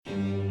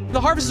The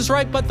harvest is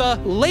ripe, but the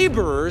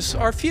laborers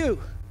are few.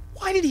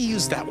 Why did he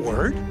use that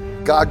word?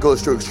 God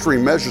goes to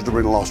extreme measures to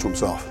bring the lost to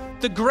himself.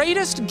 The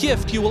greatest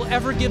gift you will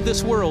ever give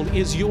this world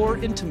is your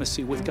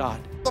intimacy with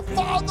God. The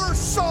Father,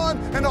 Son,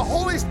 and the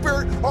Holy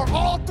Spirit are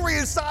all three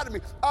inside of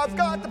me. I've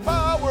got the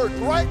power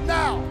right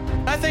now.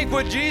 I think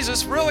what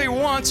Jesus really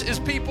wants is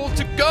people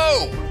to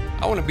go.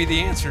 I want to be the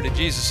answer to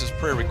Jesus'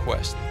 prayer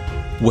request.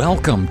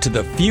 Welcome to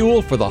the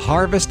Fuel for the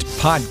Harvest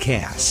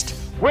podcast.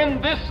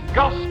 When this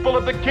gospel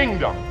of the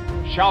kingdom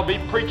shall be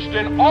preached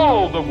in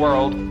all the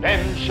world,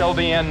 then shall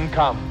the end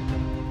come.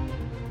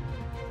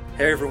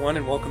 Hey everyone,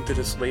 and welcome to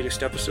this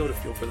latest episode of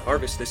Fuel for the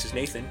Harvest. This is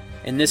Nathan.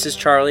 And this is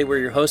Charlie. We're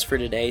your hosts for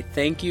today.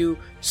 Thank you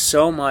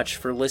so much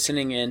for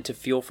listening in to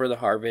Fuel for the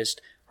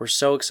Harvest. We're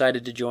so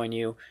excited to join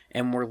you,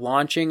 and we're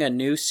launching a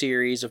new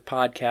series of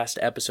podcast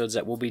episodes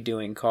that we'll be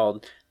doing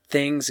called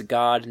Things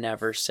God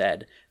Never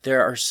Said.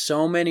 There are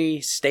so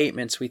many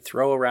statements we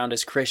throw around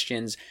as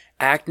Christians,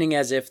 acting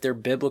as if they're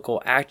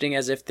biblical, acting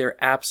as if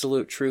they're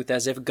absolute truth,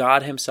 as if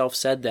God himself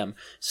said them.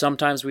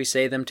 Sometimes we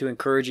say them to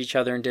encourage each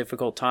other in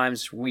difficult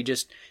times.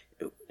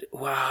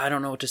 I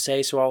don't know what to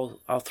say, so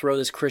I'll throw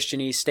this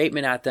Christianese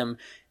statement at them.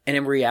 And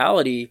in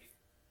reality,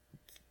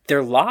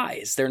 they're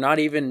lies. They're not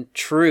even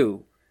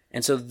true.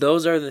 And so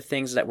those are the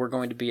things that we're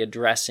going to be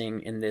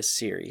addressing in this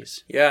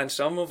series. Yeah, and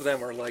some of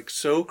them are like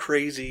so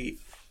crazy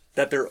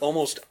that they're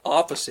almost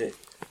opposite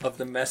of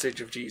the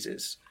message of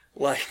Jesus.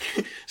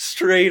 Like,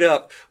 straight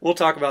up. We'll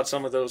talk about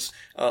some of those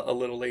a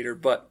little later.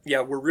 But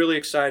yeah, we're really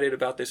excited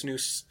about this new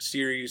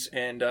series,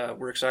 and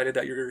we're excited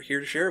that you're here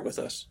to share it with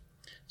us.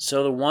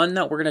 So the one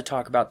that we're going to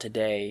talk about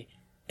today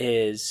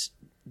is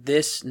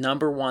this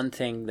number one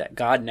thing that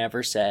God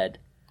never said,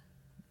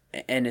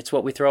 and it's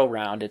what we throw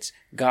around. It's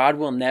God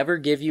will never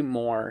give you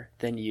more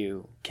than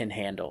you can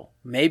handle.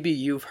 Maybe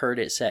you've heard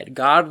it said.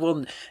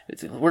 We're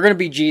going to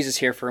be Jesus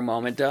here for a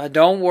moment.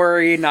 Don't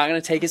worry, not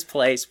going to take his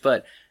place,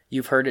 but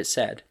you've heard it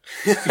said.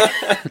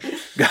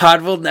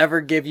 God will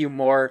never give you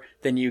more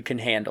than you can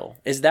handle.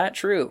 Is that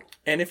true?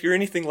 And if you're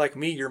anything like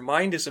me, your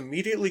mind is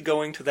immediately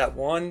going to that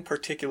one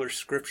particular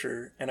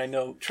scripture, and I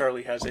know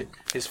Charlie has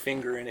his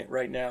finger in it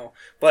right now.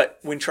 But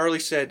when Charlie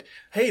said,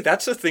 hey,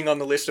 that's a thing on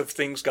the list of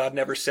things God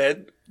never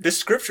said, this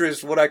scripture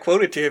is what I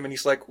quoted to him, and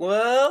he's like,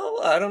 well,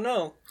 I don't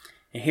know.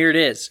 And here it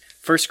is,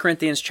 1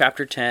 Corinthians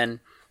chapter 10,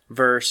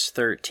 verse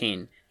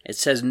 13. It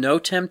says, no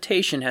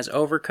temptation has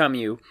overcome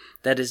you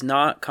that is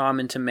not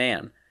common to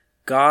man.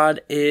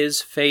 God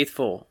is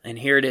faithful. And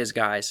here it is,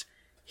 guys.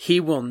 He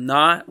will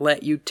not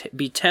let you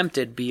be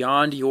tempted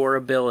beyond your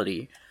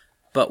ability,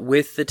 but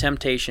with the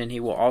temptation, he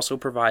will also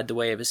provide the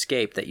way of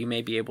escape that you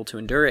may be able to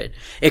endure it.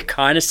 It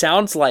kind of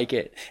sounds like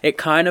it. It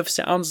kind of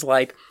sounds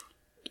like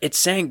it's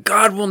saying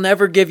God will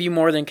never give you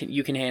more than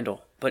you can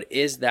handle. But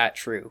is that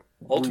true?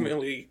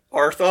 Ultimately,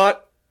 our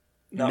thought?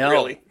 Not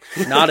really.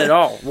 Not at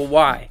all. Well,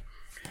 why?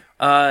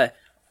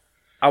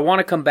 I want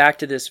to come back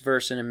to this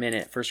verse in a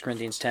minute, 1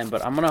 Corinthians 10,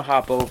 but I'm going to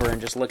hop over and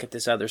just look at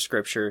this other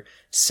scripture.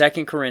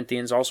 2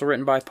 Corinthians, also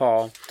written by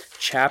Paul,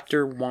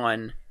 chapter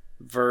 1,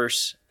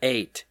 verse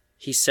 8.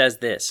 He says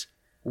this,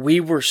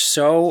 we were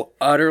so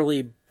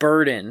utterly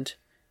burdened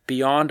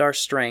beyond our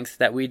strength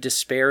that we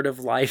despaired of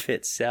life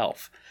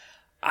itself.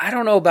 I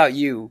don't know about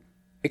you.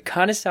 It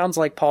kind of sounds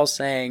like Paul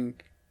saying,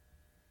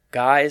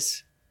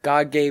 guys,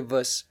 God gave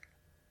us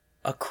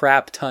a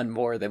crap ton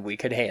more than we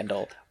could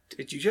handle.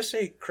 Did you just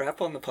say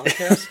crap on the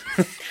podcast?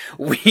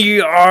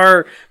 We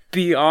are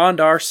beyond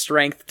our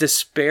strength,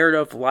 despaired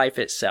of life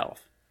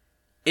itself.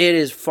 It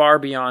is far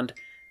beyond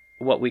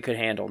what we could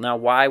handle. Now,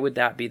 why would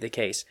that be the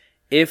case?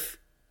 If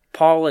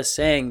Paul is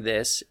saying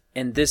this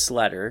in this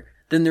letter,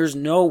 then there's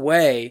no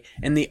way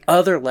in the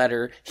other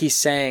letter he's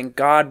saying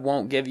God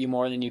won't give you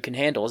more than you can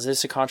handle. Is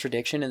this a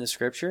contradiction in the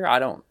scripture? I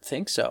don't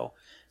think so.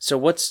 So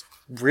what's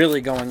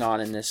really going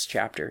on in this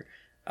chapter?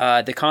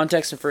 The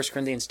context in 1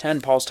 Corinthians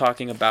 10, Paul's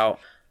talking about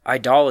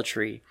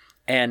idolatry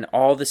and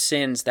all the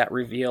sins that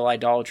reveal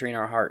idolatry in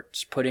our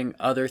hearts, putting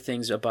other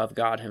things above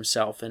God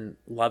himself and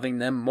loving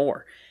them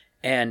more.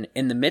 And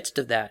in the midst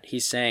of that,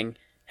 he's saying,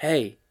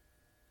 hey,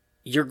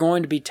 you're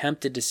going to be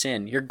tempted to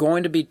sin. You're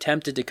going to be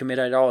tempted to commit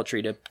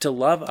idolatry, to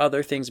love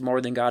other things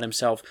more than God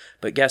himself.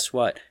 But guess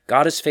what?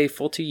 God is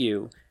faithful to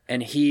you,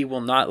 and he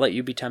will not let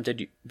you be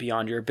tempted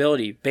beyond your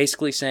ability.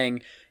 Basically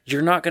saying,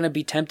 you're not going to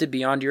be tempted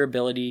beyond your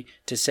ability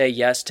to say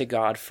yes to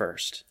God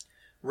first.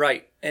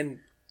 Right. And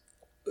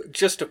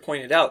just to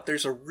point it out,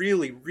 there's a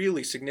really,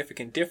 really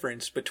significant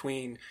difference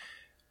between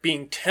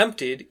being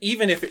tempted,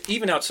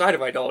 even outside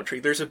of idolatry.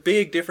 There's a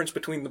big difference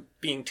between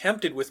being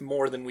tempted with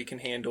more than we can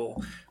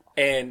handle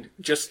and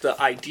just the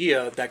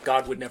idea that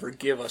God would never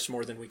give us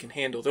more than we can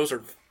handle. Those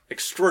are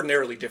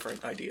extraordinarily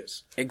different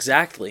ideas.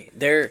 Exactly.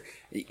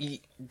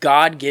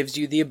 God gives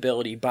you the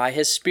ability by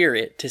his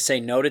Spirit to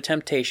say no to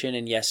temptation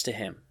and yes to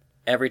him.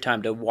 Every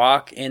time, to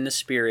walk in the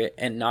Spirit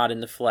and not in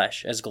the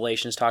flesh, as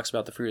Galatians talks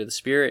about the fruit of the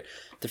Spirit,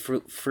 the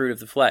fruit of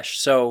the flesh.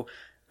 So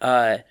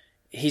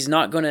you're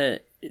not going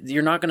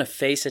to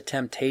face a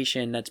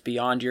temptation that's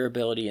beyond your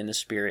ability in the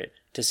Spirit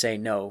to say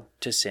no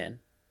to sin.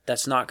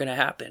 That's not going to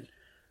happen.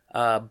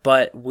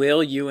 But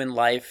will you in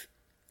life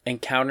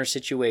encounter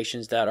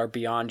situations that are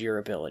beyond your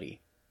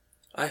ability?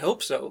 I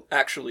hope so,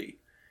 actually.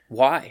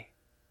 Why?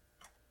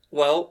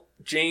 Well,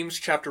 James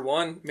chapter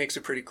 1 makes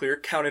it pretty clear.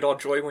 Count it all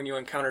joy when you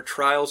encounter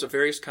trials of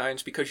various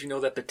kinds, because you know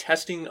that the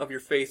testing of your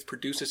faith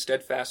produces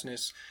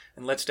steadfastness,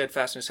 and let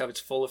steadfastness have its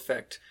full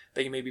effect,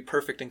 that you may be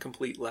perfect and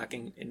complete,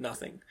 lacking in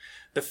nothing.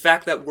 The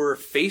fact that we're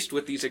faced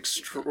with these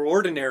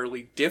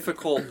extraordinarily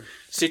difficult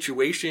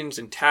situations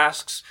and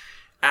tasks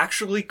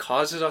actually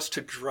causes us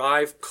to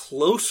drive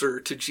closer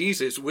to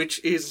Jesus,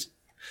 which is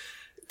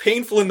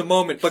painful in the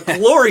moment, but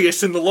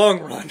glorious in the long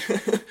run.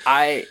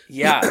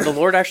 The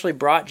Lord actually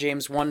brought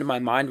James 1 to my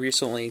mind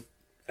recently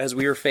as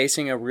we were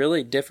facing a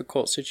really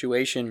difficult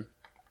situation,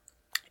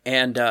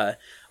 and a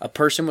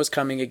person was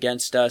coming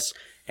against us,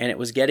 and it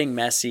was getting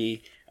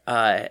messy.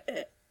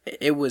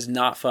 It was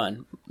not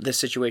fun, the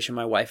situation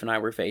my wife and I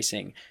were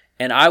facing,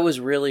 and I was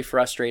really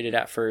frustrated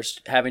at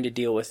first, having to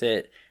deal with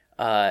it,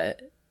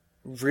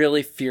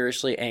 really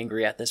furiously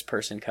angry at this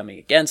person coming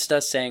against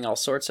us, saying all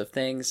sorts of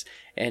things,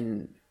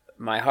 and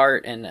my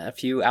heart and a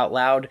few out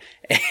loud,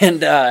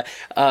 and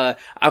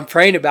I'm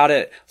praying about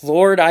it.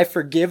 Lord, I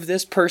forgive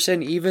this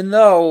person even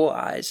though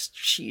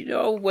you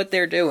know what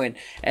they're doing.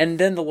 And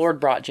then the Lord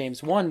brought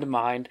James 1 to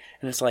mind,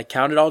 and it's like,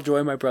 count it all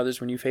joy, my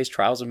brothers, when you face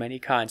trials of many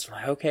kinds. I'm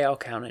like, okay, I'll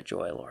count it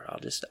joy, Lord. I'll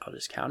just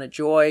count it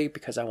joy,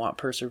 because I want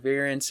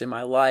perseverance in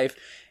my life,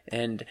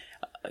 and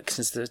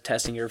since the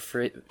testing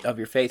of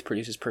your faith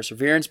produces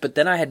perseverance. But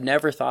then I had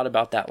never thought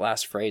about that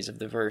last phrase of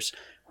the verse,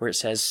 where it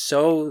says,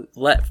 so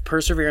let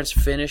perseverance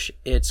finish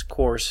its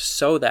course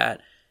so that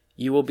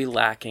you will be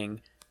lacking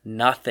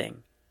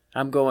nothing.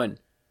 I'm going,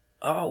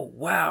 oh,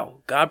 wow.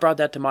 God brought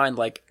that to mind.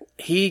 Like,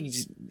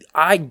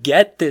 I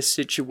get this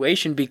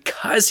situation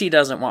because he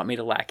doesn't want me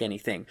to lack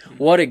anything.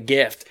 What a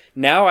gift.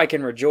 Now I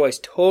can rejoice.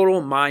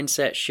 Total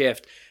mindset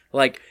shift.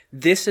 Like,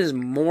 this is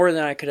more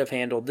than I could have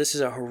handled. This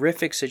is a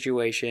horrific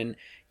situation,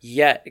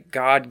 yet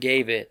God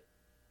gave it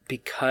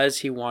because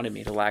he wanted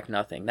me to lack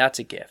nothing. That's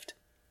a gift.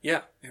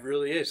 Yeah, it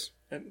really is.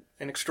 An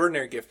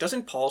extraordinary gift.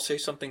 Doesn't Paul say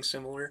something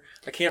similar?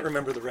 I can't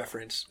remember the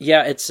reference.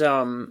 Yeah, it's,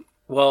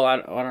 well, I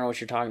don't know what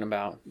you're talking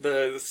about.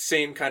 The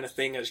same kind of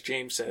thing as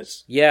James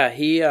says. Yeah,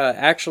 he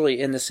actually,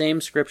 in the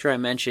same scripture I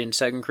mentioned,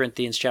 2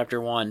 Corinthians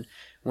chapter 1,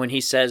 when he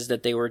says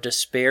that they were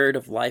despaired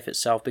of life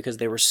itself because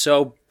they were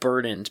so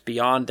burdened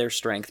beyond their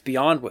strength,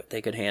 beyond what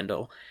they could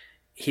handle,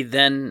 he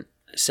then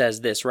says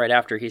this right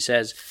after. He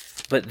says,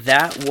 but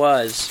that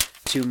was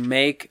to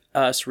make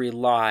us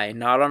rely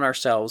not on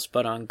ourselves,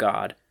 but on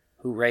God,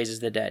 who raises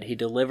the dead. He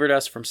delivered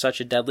us from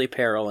such a deadly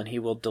peril, and he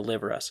will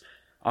deliver us.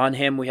 On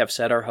him we have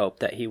set our hope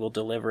that he will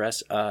deliver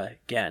us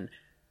again.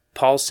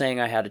 Paul's saying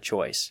I had a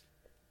choice.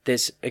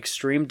 This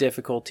extreme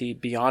difficulty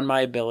beyond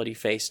my ability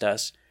faced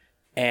us,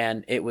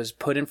 and it was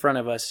put in front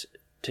of us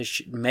to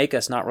make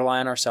us not rely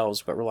on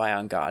ourselves, but rely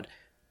on God.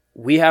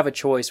 We have a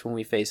choice when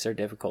we face our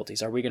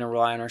difficulties. Are we going to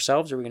rely on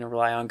ourselves, or are we going to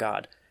rely on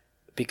God?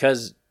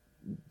 Because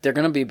they're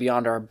going to be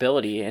beyond our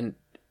ability, and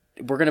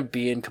we're going to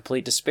be in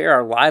complete despair.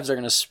 Our lives are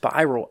going to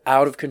spiral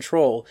out of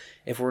control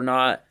if we're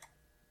not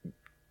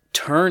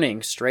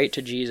turning straight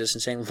to Jesus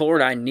and saying,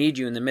 Lord, I need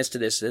you in the midst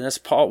of this. And that's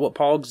what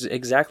Paul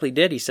exactly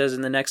did. He says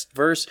in the next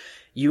verse,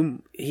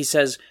 he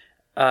says,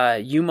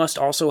 you must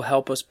also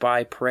help us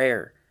by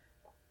prayer,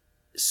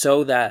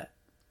 so that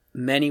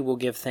many will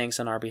give thanks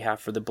on our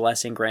behalf for the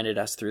blessing granted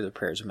us through the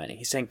prayers of many.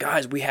 He's saying,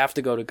 guys, we have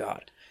to go to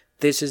God.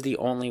 This is the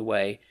only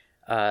way.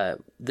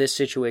 This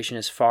situation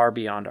is far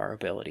beyond our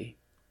ability.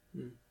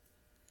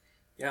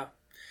 Yeah.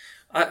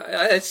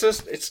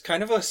 It's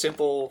kind of a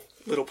simple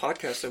little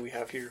podcast that we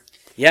have here.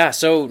 Yeah,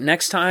 so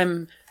next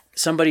time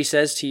somebody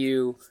says to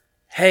you,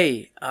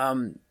 hey,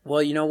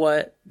 well, you know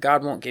what?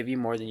 God won't give you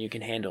more than you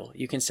can handle.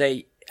 You can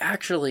say,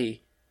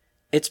 actually,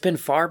 it's been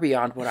far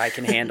beyond what I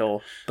can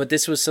handle, but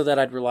this was so that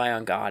I'd rely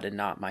on God and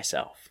not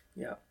myself.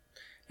 Yeah.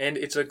 And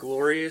it's a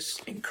glorious,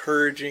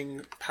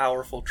 encouraging,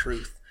 powerful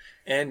truth,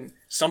 and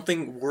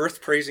something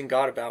worth praising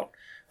God about.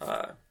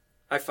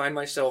 I find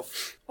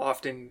myself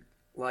often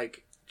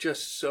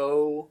just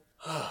so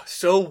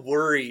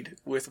worried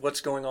with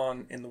what's going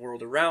on in the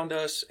world around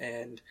us,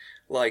 and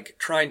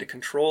trying to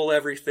control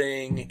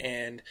everything.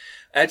 And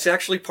it's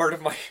actually part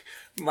of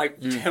my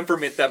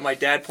temperament that my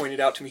dad pointed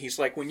out to me. He's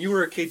like, when you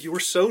were a kid, you were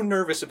so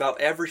nervous about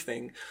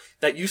everything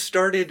that you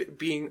started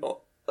being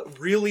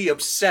really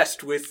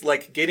obsessed with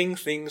getting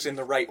things in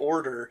the right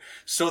order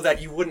so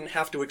that you wouldn't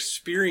have to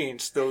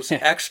experience those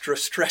extra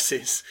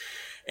stresses.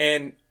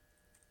 And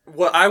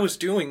what I was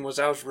doing was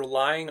I was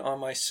relying on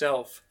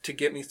myself to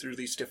get me through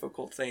these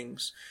difficult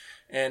things.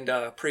 And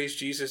praise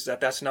Jesus that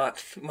that's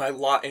not my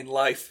lot in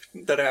life,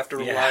 that I have to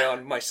rely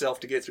on myself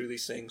to get through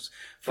these things.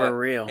 For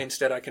real.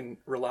 Instead, I can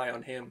rely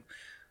on him.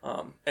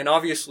 And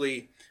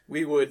obviously,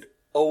 we would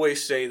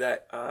always say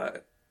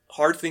that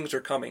hard things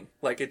are coming.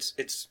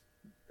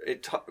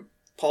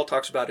 Paul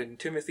talks about it in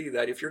Timothy,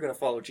 that if you're going to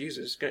follow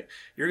Jesus,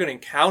 you're going to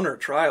encounter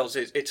trials.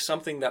 It's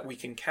something that we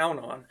can count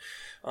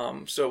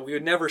on. So we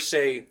would never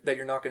say that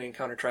you're not going to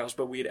encounter trials,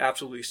 but we'd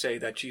absolutely say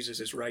that Jesus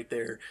is right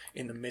there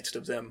in the midst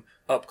of them,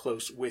 up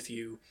close with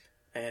you,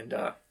 and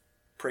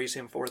praise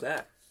him for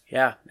that.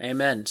 Yeah,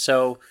 amen.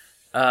 So,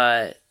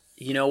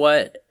 you know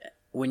what?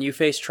 When you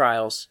face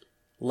trials,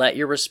 let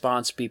your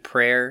response be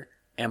prayer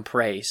and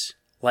praise,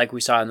 like we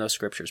saw in those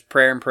scriptures.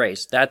 Prayer and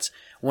praise. That's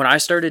when I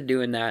started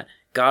doing that.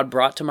 God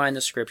brought to mind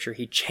the scripture.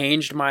 He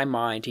changed my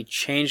mind. He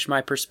changed my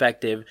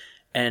perspective.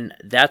 And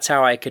that's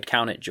how I could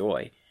count it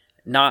joy.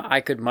 Not I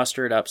could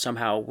muster it up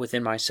somehow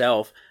within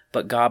myself,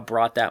 but God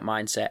brought that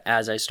mindset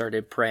as I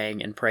started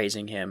praying and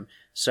praising him.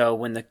 So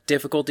when the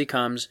difficulty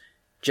comes,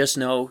 just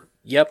know,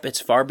 yep, it's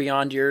far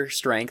beyond your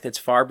strength. It's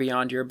far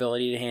beyond your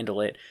ability to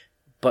handle it.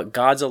 But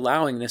God's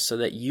allowing this so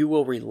that you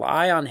will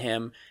rely on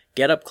him,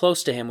 get up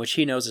close to him, which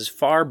he knows is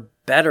far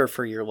better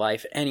for your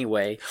life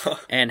anyway.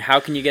 And how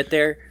can you get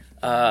there?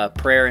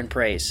 Prayer and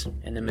praise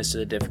in the midst of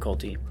the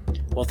difficulty.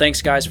 Well,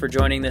 thanks guys for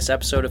joining this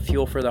episode of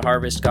Fuel for the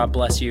Harvest. God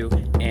bless you,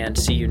 and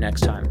see you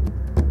next time.